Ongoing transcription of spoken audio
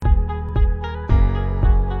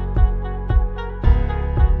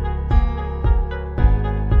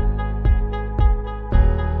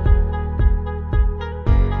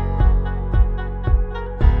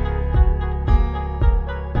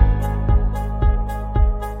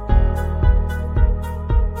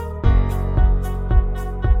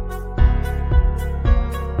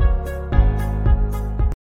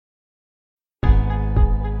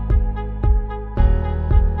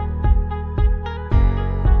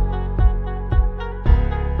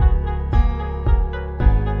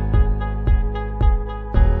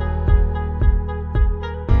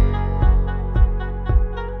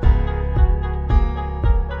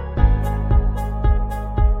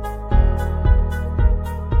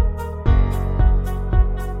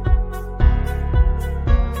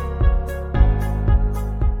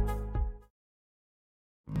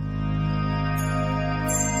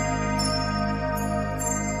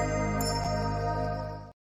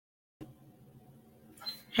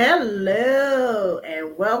Hello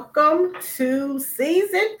and welcome to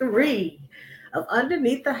season 3 of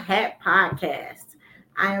Underneath the Hat podcast.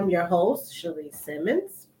 I am your host, Sharice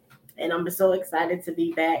Simmons, and I'm so excited to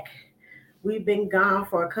be back. We've been gone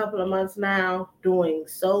for a couple of months now, doing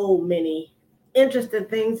so many interesting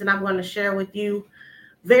things, and I'm going to share with you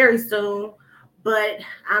very soon. But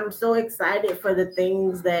I'm so excited for the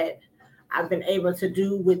things that I've been able to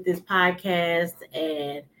do with this podcast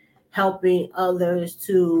and helping others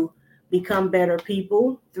to become better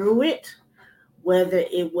people through it. Whether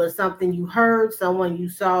it was something you heard, someone you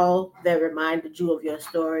saw that reminded you of your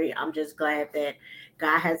story, I'm just glad that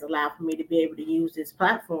God has allowed for me to be able to use this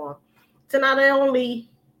platform to not only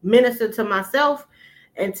minister to myself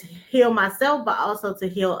and to heal myself, but also to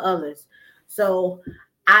heal others. So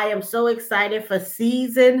I am so excited for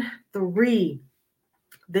season 3.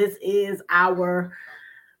 This is our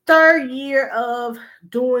third year of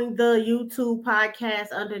doing the YouTube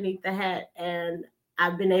podcast Underneath the Hat, and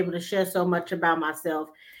I've been able to share so much about myself.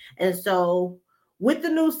 And so, with the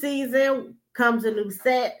new season comes a new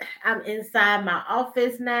set. I'm inside my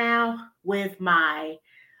office now with my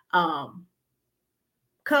um,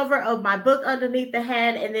 cover of my book Underneath the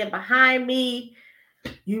Hat, and then behind me,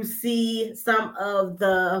 you see some of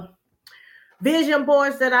the vision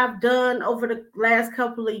boards that I've done over the last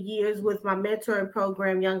couple of years with my mentoring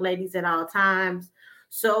program, Young Ladies at All Times.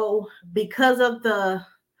 So, because of the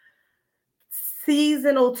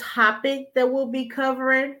seasonal topic that we'll be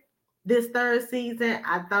covering this third season,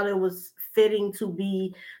 I thought it was fitting to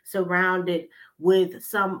be surrounded with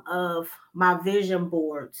some of my vision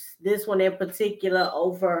boards. This one in particular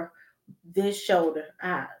over this shoulder.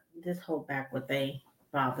 This whole backward thing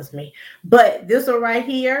bothers me. But this one right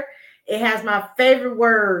here, it has my favorite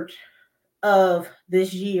word of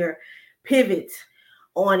this year, pivot,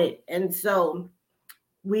 on it. And so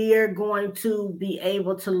we are going to be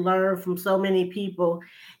able to learn from so many people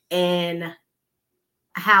and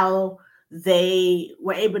how they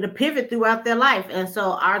were able to pivot throughout their life. And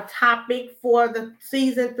so our topic for the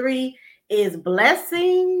season 3 is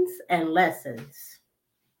blessings and lessons.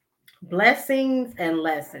 Blessings and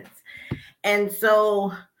lessons. And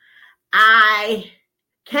so I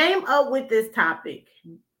came up with this topic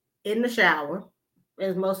in the shower,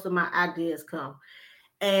 as most of my ideas come.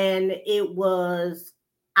 And it was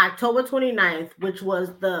October 29th, which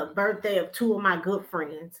was the birthday of two of my good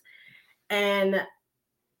friends. And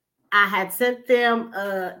I had sent them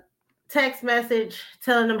a text message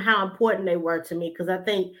telling them how important they were to me, because I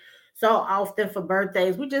think so often for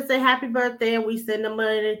birthdays we just say happy birthday and we send them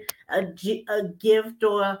a gift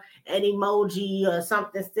or an emoji or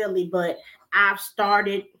something silly. But I've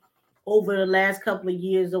started over the last couple of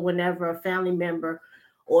years, or whenever a family member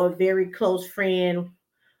or a very close friend,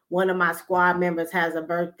 one of my squad members has a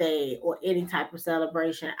birthday or any type of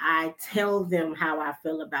celebration, I tell them how I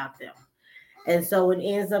feel about them. And so it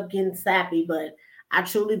ends up getting sappy, but I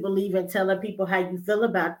truly believe in telling people how you feel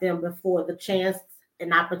about them before the chance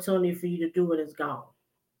and opportunity for you to do it is gone.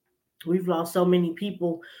 We've lost so many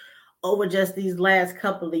people over just these last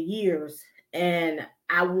couple of years, and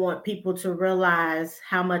I want people to realize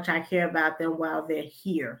how much I care about them while they're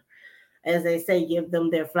here. As they say, give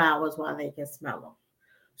them their flowers while they can smell them.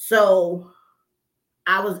 So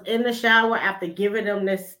I was in the shower after giving them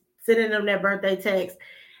this, sending them their birthday text,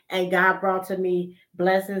 and God brought to me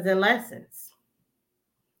blessings and lessons.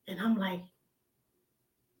 And I'm like,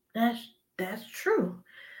 that's true.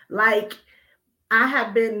 Like, I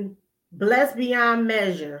have been blessed beyond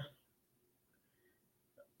measure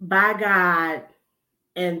by God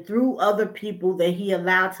and through other people that He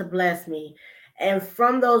allowed to bless me. And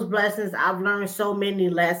from those blessings, I've learned so many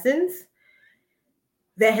lessons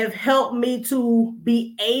that have helped me to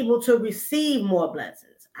be able to receive more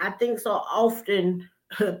blessings. I think so often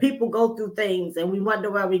people go through things and we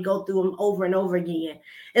wonder why we go through them over and over again.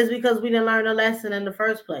 It's because we didn't learn a lesson in the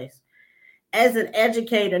first place. As an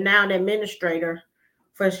educator, now an administrator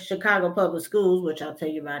for Chicago Public Schools, which I'll tell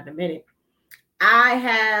you about in a minute, I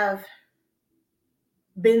have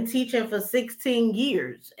been teaching for 16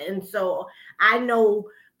 years. And so I know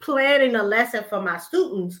planning a lesson for my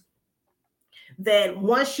students, that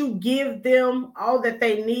once you give them all that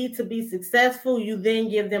they need to be successful, you then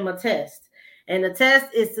give them a test. And the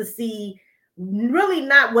test is to see really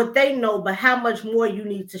not what they know, but how much more you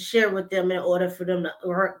need to share with them in order for them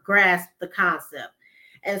to grasp the concept.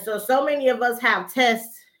 And so many of us have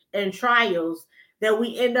tests and trials that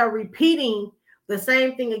we end up repeating the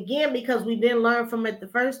same thing again because we didn't learn from it the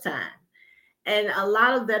first time. And a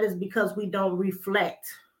lot of that is because we don't reflect.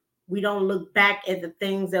 We don't look back at the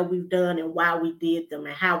things that we've done and why we did them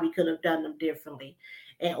and how we could have done them differently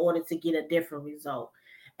in order to get a different result.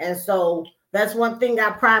 And so that's one thing I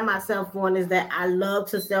pride myself on, is that I love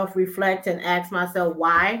to self-reflect and ask myself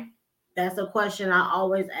why. That's a question I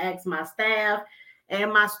always ask my staff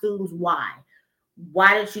and my students. Why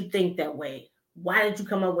did you think that way? Why did you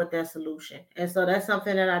come up with that solution? And so that's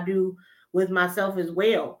something that I do with myself as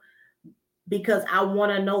well, because I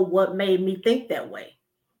want to know what made me think that way,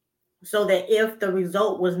 so that if the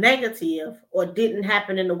result was negative or didn't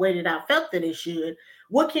happen in the way that I felt that it should,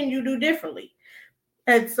 what can you do differently?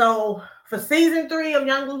 And so for season 3 of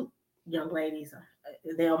Young Ladies,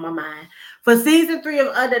 they're on my mind. For season 3 of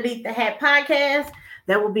Underneath the Hat podcast,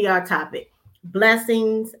 that will be our topic: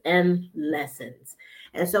 blessings and lessons.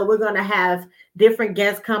 And so we're going to have different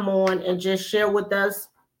guests come on and just share with us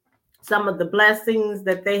some of the blessings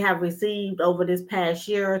that they have received over this past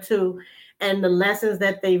year or two, and the lessons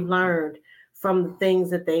that they've learned from the things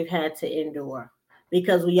that they've had to endure.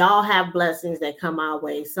 Because we all have blessings that come our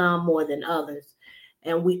way, some more than others.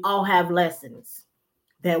 And we all have lessons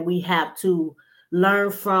that we have to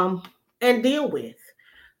learn from and deal with.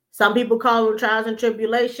 Some people call them trials and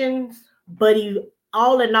tribulations, but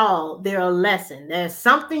all in all, they're a lesson. There's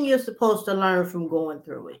something you're supposed to learn from going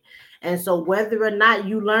through it. And so whether or not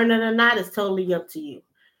you learn it or not, it's totally up to you.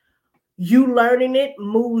 You learning it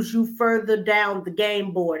moves you further down the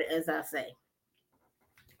game board, as I say.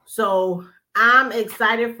 So I'm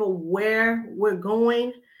excited for where we're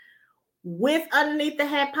going with Underneath the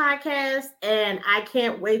Hat podcast, and I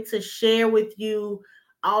can't wait to share with you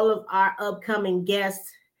all of our upcoming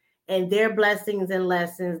guests and their blessings and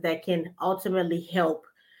lessons that can ultimately help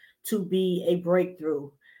to be a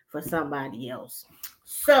breakthrough for somebody else.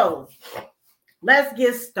 So let's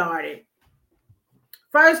get started.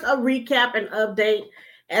 First, a recap and update.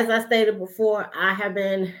 As I stated before, I have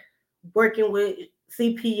been working with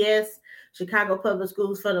CPS, Chicago Public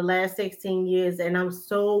Schools, for the last 16 years, and I'm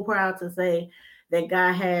so proud to say that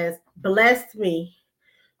God has blessed me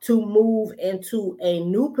to move into a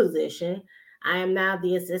new position. I am now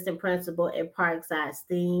the assistant principal at Parkside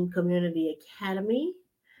STEAM Community Academy,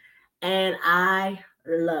 and I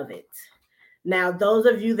love it. Now, those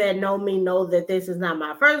of you that know me know that this is not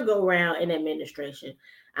my first go round in administration.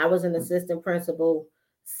 I was an assistant principal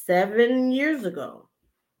 7 years ago,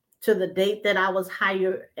 to the date that I was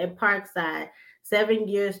hired at Parkside. 7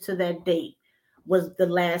 years to that date was the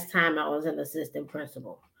last time I was an assistant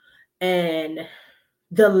principal. And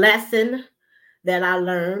the lesson that I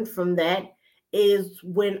learned from that is,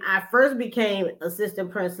 when I first became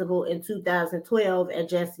assistant principal in 2012 at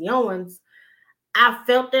Jesse Owens, I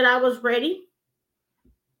felt that I was ready.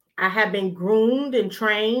 I have been groomed and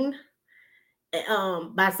trained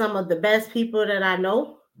by some of the best people that I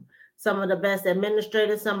know, some of the best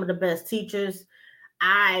administrators, some of the best teachers.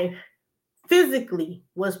 I physically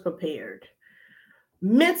was prepared.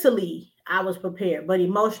 Mentally, I was prepared, but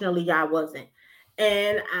emotionally, I wasn't.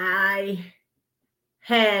 And I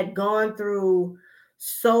had gone through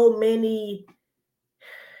so many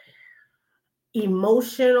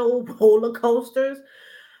emotional roller coasters.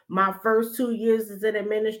 My first 2 years as an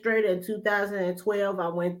administrator, in 2012, I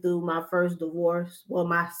went through my first divorce,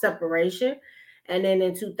 my separation. And then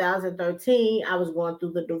in 2013, I was going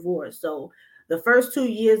through the divorce. So the first 2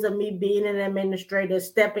 years of me being an administrator,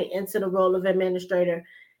 stepping into the role of administrator,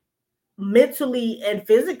 mentally and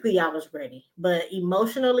physically, I was ready. But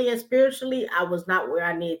emotionally and spiritually, I was not where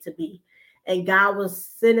I needed to be. And God was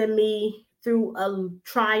sending me through a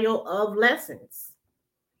trial of lessons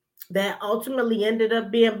that ultimately ended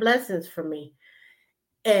up being blessings for me.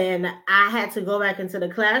 And I had to go back into the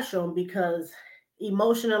classroom because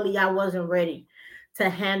emotionally I wasn't ready to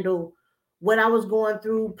handle what I was going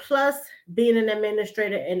through, plus being an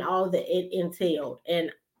administrator and all that it entailed. And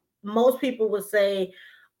most people would say,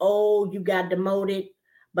 oh, you got demoted.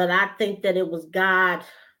 But I think that it was God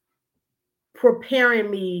preparing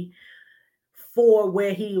me for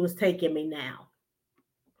where he was taking me now.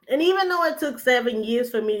 And even though it took 7 years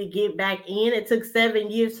for me to get back in, it took 7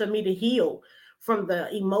 years for me to heal from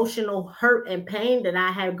the emotional hurt and pain that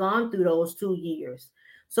I had gone through those 2 years,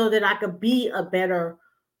 so that I could be a better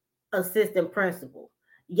assistant principal.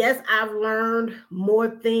 Yes, I've learned more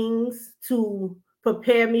things to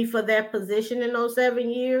prepare me for that position in those 7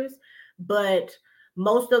 years, but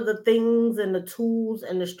most of the things and the tools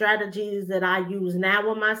and the strategies that I use now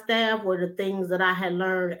with my staff were the things that I had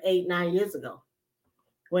learned 8-9 years ago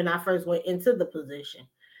when I first went into the position.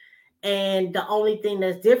 And the only thing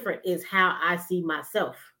that's different is how I see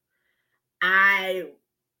myself. I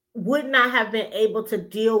would not have been able to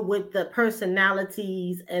deal with the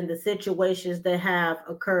personalities and the situations that have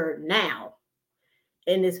occurred now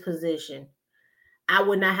in this position. I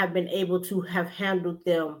would not have been able to have handled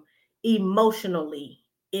them emotionally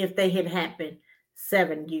if they had happened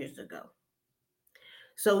 7 years ago.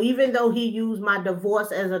 So even though he used my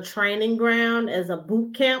divorce as a training ground, as a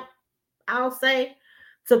boot camp, I'll say,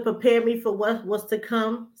 to prepare me for what was to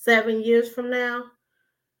come 7 years from now,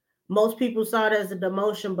 most people saw it as a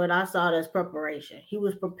demotion, but I saw it as preparation. He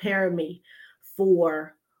was preparing me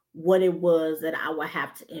for what it was that I would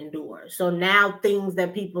have to endure. So now things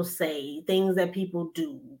that people say, things that people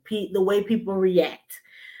do, the way people react,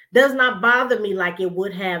 does not bother me like it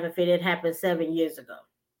would have if it had happened 7 years ago.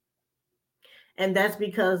 And that's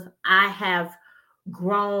because I have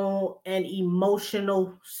grown an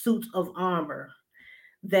emotional suit of armor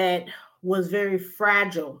that was very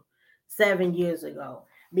fragile 7 years ago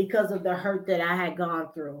because of the hurt that I had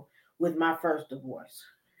gone through with my first divorce.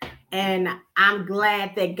 And I'm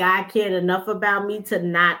glad that God cared enough about me to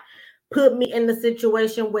not put me in the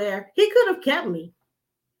situation where he could have kept me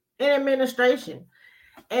in administration.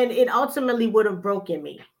 And it ultimately would have broken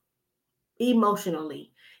me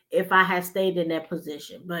emotionally if I had stayed in that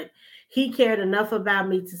position. But he cared enough about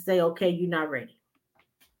me to say, okay, you're not ready.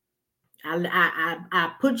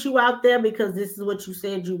 I put you out there because this is what you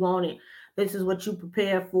said you wanted. This is what you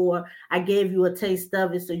prepared for. I gave you a taste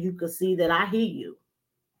of it so you could see that I hear you.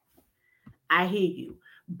 I hear you,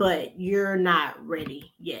 but you're not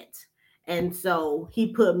ready yet. And so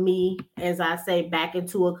he put me, as I say, back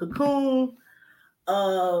into a cocoon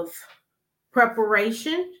of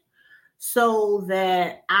preparation so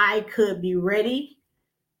that I could be ready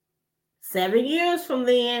 7 years from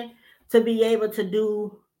then to be able to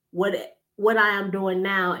do what I am doing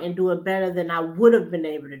now and do it better than I would have been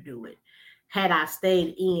able to do it had I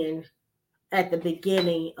stayed in at the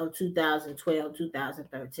beginning of 2012,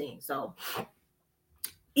 2013. So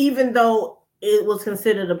even though it was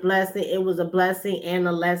considered a blessing, it was a blessing and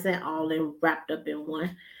a lesson all in wrapped up in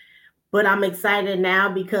one. But I'm excited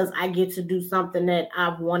now because I get to do something that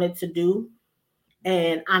I've wanted to do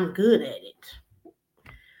and I'm good at it.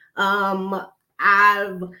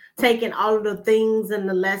 I've taken all of the things and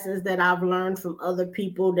the lessons that I've learned from other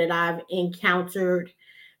people that I've encountered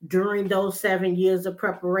during those 7 years of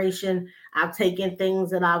preparation. I've taken things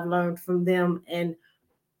that I've learned from them and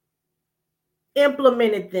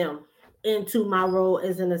implemented them into my role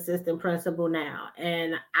as an assistant principal now.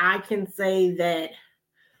 And I can say that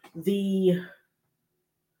the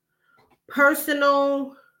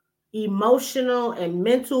personal, emotional, and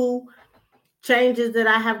mental changes that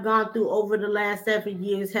I have gone through over the last 7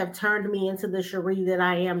 years have turned me into the Cherie that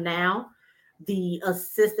I am now, the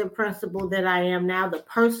assistant principal that I am now, the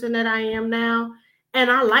person that I am now.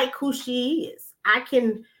 And I like who she is. I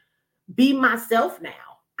can be myself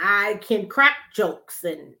now. I can crack jokes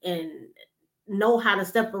and know how to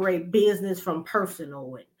separate business from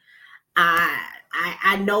personal. And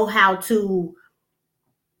I know how to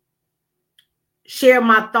share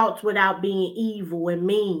my thoughts without being evil and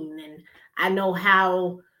mean. And I know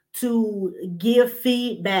how to give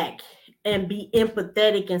feedback and be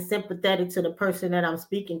empathetic and sympathetic to the person that I'm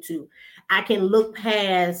speaking to. I can look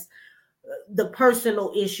past the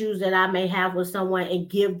personal issues that I may have with someone and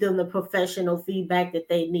give them the professional feedback that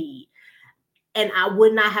they need. And I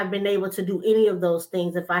would not have been able to do any of those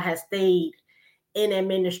things if I had stayed in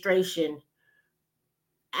administration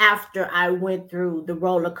after I went through the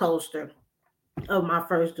roller coaster of my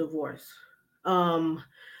first divorce.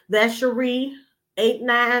 That Cherie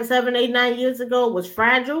 7, 8, 9 years ago was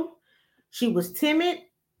fragile. She was timid.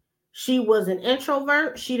 She was an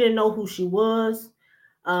introvert. She didn't know who she was.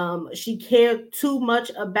 She cared too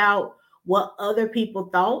much about what other people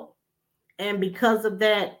thought. And because of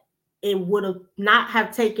that, it would have not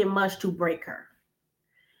have taken much to break her.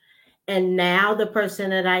 And now the person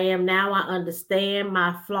that I am now, I understand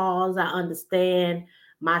my flaws. I understand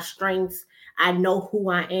my strengths. I know who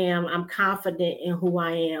I am. I'm confident in who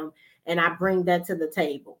I am. And I bring that to the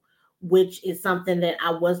table, which is something that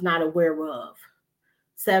I was not aware of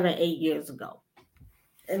 7, 8 years ago.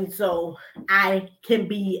 And so I can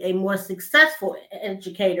be a more successful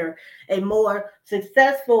educator, a more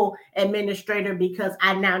successful administrator because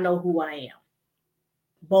I now know who I am,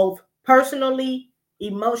 both personally,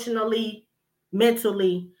 emotionally,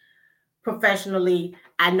 mentally, professionally.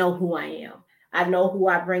 I know who I am. I know who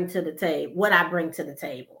I bring to the table, what I bring to the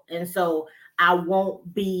table. And so I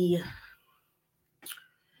won't be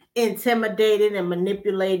intimidated and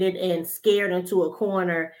manipulated and scared into a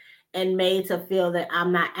corner and made to feel that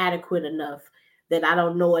I'm not adequate enough, that I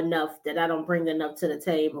don't know enough, that I don't bring enough to the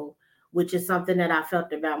table, which is something that I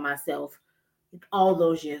felt about myself all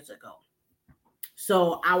those years ago.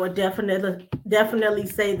 So I would definitely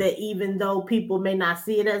say that even though people may not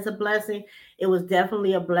see it as a blessing, it was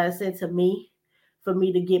definitely a blessing to me for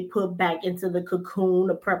me to get put back into the cocoon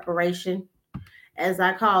of preparation, as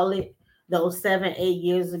I call it, those 7, 8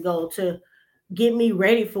 years ago, to get me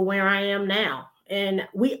ready for where I am now. And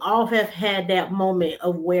we all have had that moment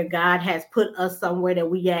of where God has put us somewhere that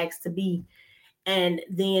we asked to be, and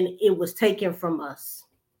then it was taken from us,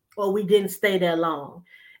 or we didn't stay there long.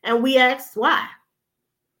 And we asked why.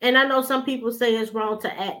 And I know some people say it's wrong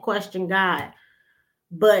to question God,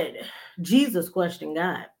 but Jesus questioned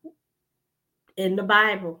God. In the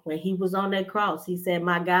Bible, when he was on that cross, he said,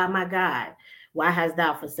 my God, why hast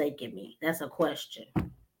thou forsaken me?" That's a question.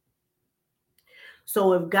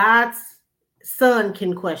 So if God's son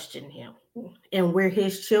can question him, and we're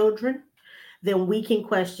his children, then we can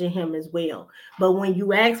question him as well. But when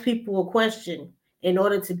you ask people a question, in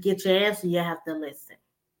order to get your answer, you have to listen.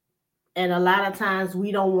 And a lot of times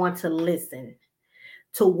we don't want to listen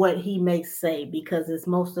to what he may say, because it's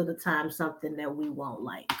most of the time something that we won't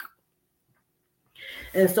like.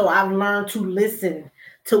 And so I've learned to listen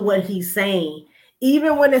to what he's saying,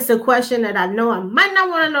 even when it's a question that I know I might not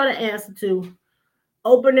want to know the answer to.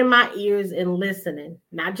 Opening my ears and listening,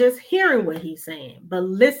 not just hearing what he's saying, but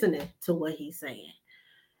listening to what he's saying,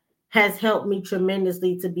 has helped me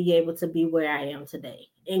tremendously to be able to be where I am today,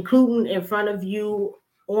 including in front of you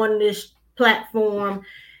on this platform,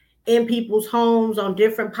 in people's homes, on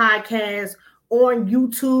different podcasts, on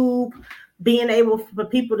YouTube, being able for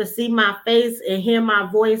people to see my face and hear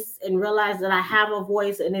my voice and realize that I have a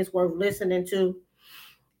voice and it's worth listening to.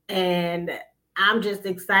 And I'm just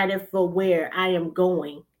excited for where I am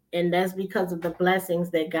going. And that's because of the blessings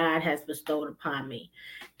that God has bestowed upon me,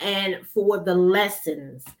 and for the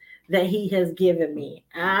lessons that he has given me.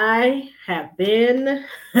 I have been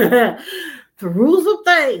through some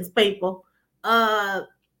things, people.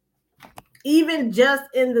 Even just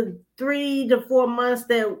in the 3 to 4 months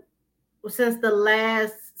that since the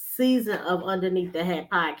last season of Underneath the Hat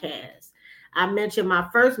podcast, I mentioned my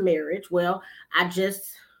first marriage. Well, I just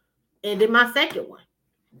ended my second one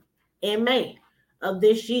in May of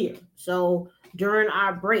this year. So during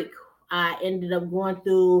our break, I ended up going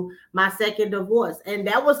through my second divorce. And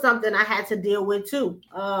that was something I had to deal with too.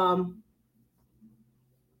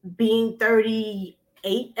 Being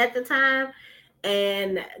 38 at the time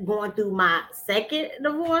and going through my second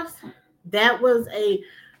divorce, that was a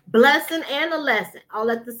blessing and a lesson all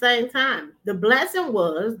at the same time. The blessing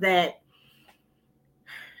was that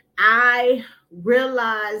I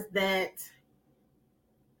realized that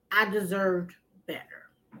I deserved better.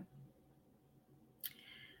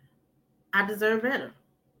 I deserve better.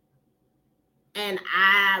 And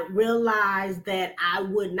I realized that I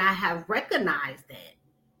would not have recognized that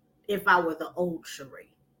if I were the old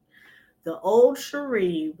Cherie. The old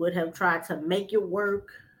Cherie would have tried to make it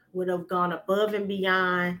work, would have gone above and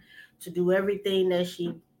beyond to do everything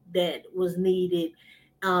that was needed,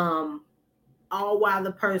 all while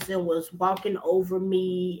the person was walking over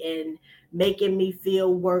me and making me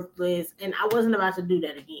feel worthless. And I wasn't about to do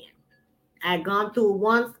that again. I had gone through it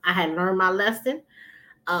once. I had learned my lesson.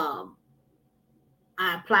 I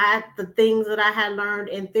applied the things that I had learned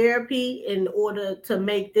in therapy in order to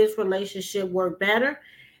make this relationship work better.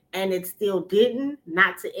 And it still didn't,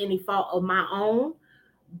 not to any fault of my own.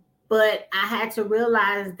 But I had to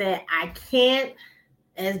realize that I can't,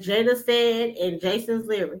 as Jada said in Jason's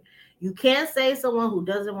lyric, you can't save someone who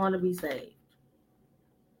doesn't want to be saved.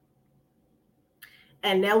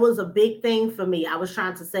 And that was a big thing for me. I was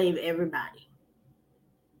trying to save everybody.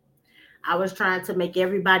 I was trying to make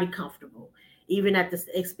everybody comfortable, even at the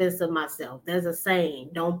expense of myself. There's a saying,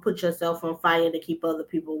 don't put yourself on fire to keep other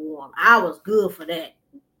people warm. I was good for that.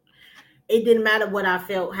 It didn't matter what I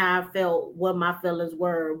felt, how I felt, what my feelings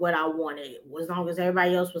were, what I wanted, as long as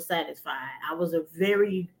everybody else was satisfied. I was a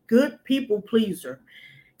very good people pleaser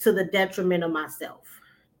to the detriment of myself.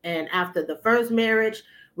 And after the first marriage,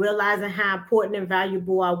 realizing how important and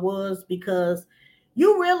valuable I was, because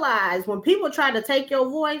you realize when people try to take your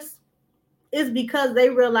voice, it's because they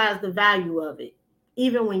realize the value of it,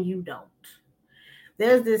 even when you don't.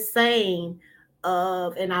 There's this saying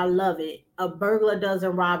of, and I love it, a burglar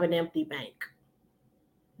doesn't rob an empty bank.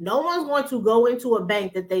 No one's going to go into a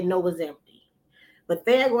bank that they know is empty, but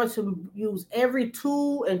they're going to use every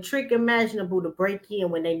tool and trick imaginable to break in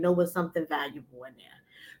when they know it's something valuable in there.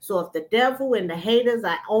 So if the devil and the haters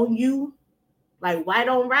are on you like white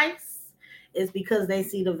on rice, it's because they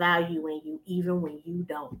see the value in you, even when you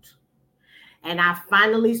don't. And I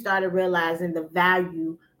finally started realizing the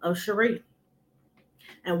value of Cherie.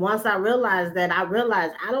 And once I realized that, I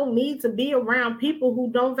realized I don't need to be around people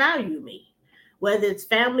who don't value me, whether it's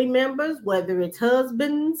family members, whether it's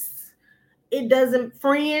husbands, it doesn't,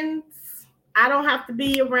 friends. I don't have to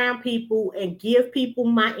be around people and give people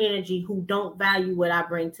my energy who don't value what I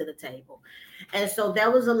bring to the table. And so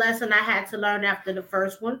that was a lesson I had to learn after the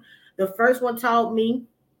first one. The first one taught me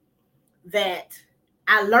that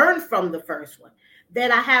I learned from the first one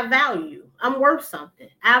that I have value. I'm worth something.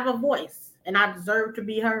 I have a voice and I deserve to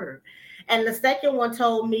be heard. And the second one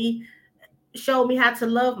showed me how to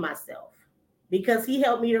love myself because he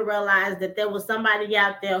helped me to realize that there was somebody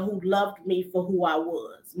out there who loved me for who I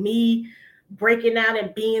was. Me breaking out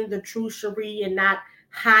and being the true Cherie and not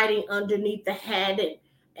hiding underneath the hat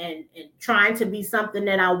and trying to be something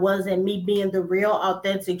that I wasn't. Me being the real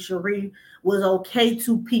authentic Cherie was okay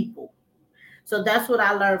to people. So that's what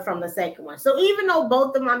I learned from the second one. So even though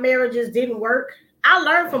both of my marriages didn't work, I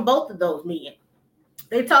learned from both of those meetings.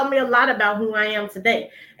 They taught me a lot about who I am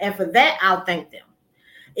today. And for that, I'll thank them.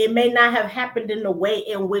 It may not have happened in the way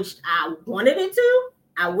in which I wanted it to.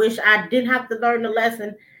 I wish I didn't have to learn the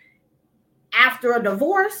lesson after a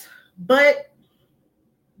divorce, but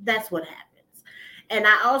that's what happens. And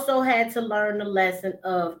I also had to learn the lesson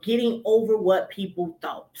of getting over what people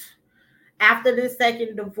thought. After the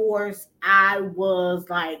second divorce, I was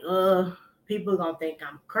like, people gonna think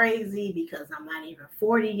I'm crazy because I'm not even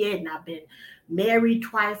 40 yet, and I've been married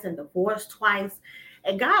twice and divorced twice.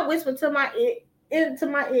 And God whispered to my ear, into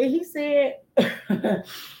my ear. He said,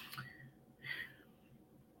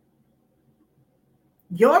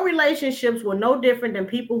 "Your relationships were no different than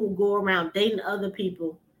people who go around dating other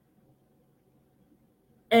people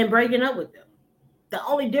and breaking up with them. The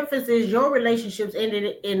only difference is your relationships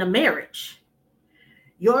ended in a marriage."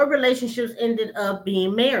 Your relationships ended up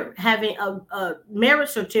being married, having a marriage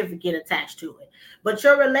certificate attached to it. But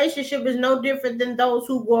your relationship is no different than those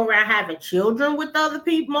who go around having children with other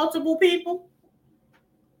people, multiple people.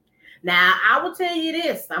 Now, I will tell you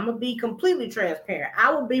this. I'm going to be completely transparent.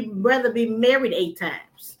 I would rather be married 8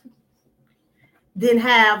 times than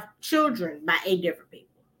have children by 8 different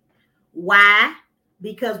people. Why?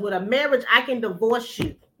 Because with a marriage, I can divorce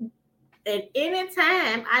you at any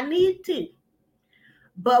time I need to.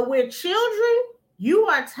 But with children, you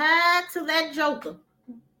are tied to that joker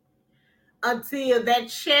until that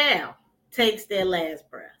child takes their last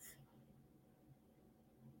breath.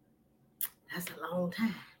 That's a long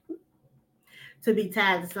time to be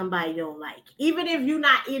tied to somebody you don't like. Even if you're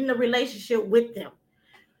not in the relationship with them,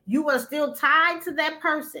 you are still tied to that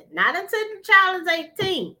person. Not until the child is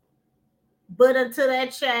 18, but until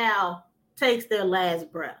that child takes their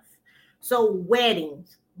last breath. So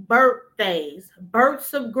weddings, birthdays,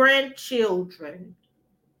 births of grandchildren,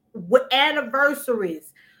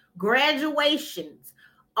 anniversaries, graduations,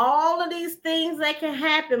 all of these things that can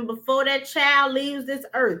happen before that child leaves this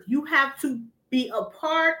earth. You have to be a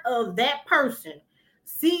part of that person,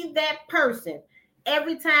 see that person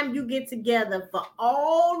every time you get together for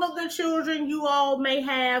all of the children you all may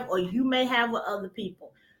have or you may have with other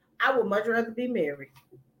people. I would much rather be married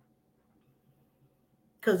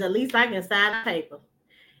because at least I can sign a paper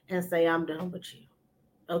and say I'm done with you.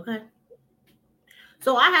 Okay?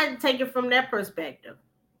 So I had to take it from that perspective.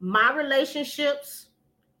 My relationships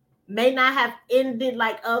may not have ended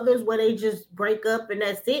like others where they just break up and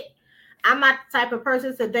that's it. I'm not the type of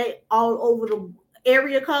person to date all over the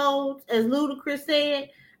area codes, as Ludacris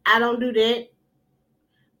said. I don't do that.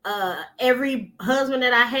 Every husband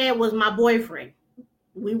that I had was my boyfriend.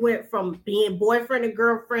 We went from being boyfriend and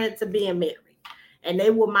girlfriend to being married. And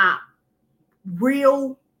they were my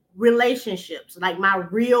real relationships, like my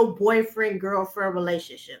real boyfriend girlfriend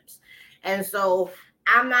relationships. And so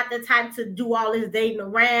I'm not the type to do all this dating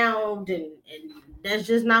around, and that's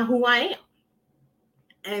just not who I am.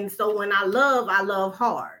 And so when I love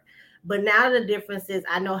hard. But now the difference is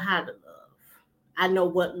I know how to love. I know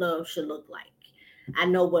what love should look like. I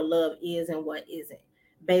know what love is and what isn't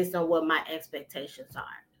based on what my expectations are.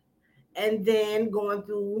 And then going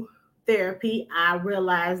through therapy, I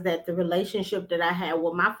realized that the relationship that I had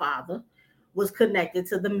with my father was connected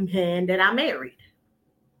to the man that I married.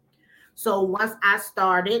 So once I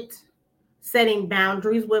started setting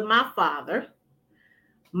boundaries with my father,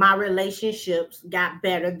 my relationships got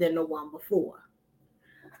better than the one before.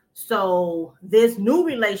 So this new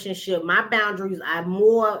relationship, my boundaries are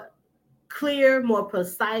more clear, more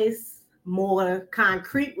precise, more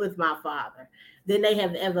concrete with my father than they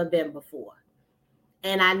have ever been before.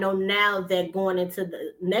 And I know now that going into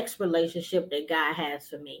the next relationship that God has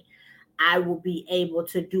for me, I will be able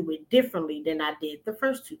to do it differently than I did the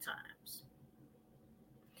first 2 times.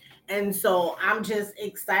 And so I'm just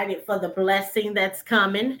excited for the blessing that's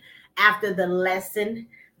coming after the lesson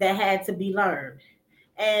that had to be learned.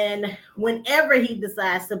 And whenever he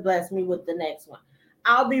decides to bless me with the next one,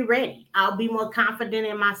 I'll be ready. I'll be more confident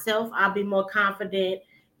in myself. I'll be more confident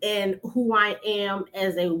in who I am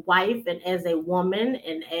as a wife and as a woman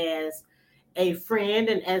and as a friend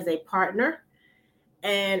and as a partner.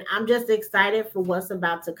 And I'm just excited for what's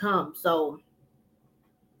about to come. So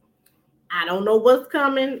I don't know what's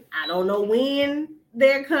coming. I don't know when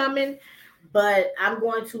they're coming, but I'm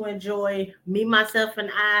going to enjoy me, myself, and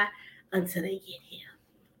I until they get here.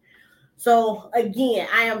 So again,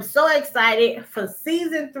 I am so excited for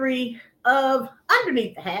season 3 of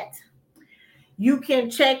Underneath the Hat. You can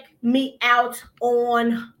check me out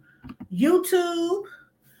on YouTube.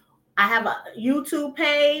 I have a YouTube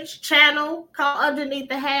page channel called Underneath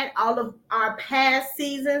the Hat. All of our past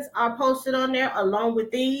seasons are posted on there along with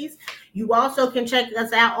these. You also can check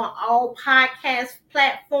us out on all podcast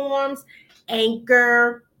platforms,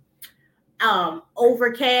 Anchor,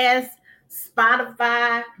 Overcast,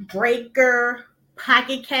 Spotify, Breaker,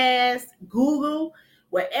 Pocket Cast, Google.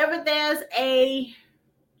 Wherever there's a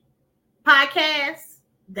podcast,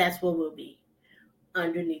 that's where we'll be.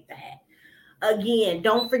 Underneath the Hat. Again,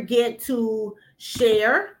 don't forget to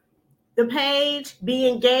share the page, be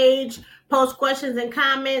engaged, post questions and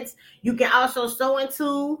comments. You can also sew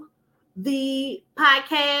into the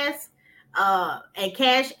podcast at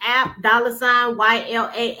Cash App,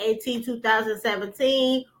 $YLAAT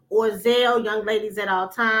 2017, or Zelle, Young Ladies at All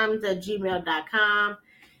Times at gmail.com.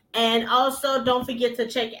 And also, don't forget to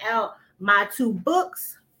check out my 2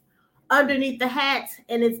 books, Underneath the Hat,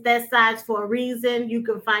 and It's That Size for a Reason. You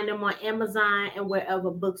can find them on Amazon and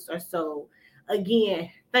wherever books are sold. Again,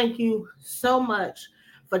 thank you so much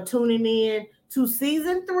for tuning in to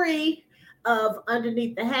season 3 of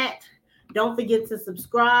Underneath the Hat. Don't forget to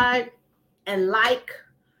subscribe and like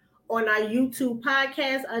on our YouTube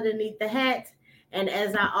podcast, Underneath the Hat. And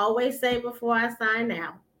as I always say before I sign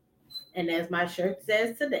out, and as my shirt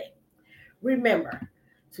says today, remember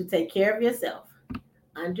to take care of yourself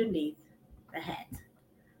underneath the hat.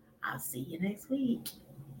 I'll see you next week.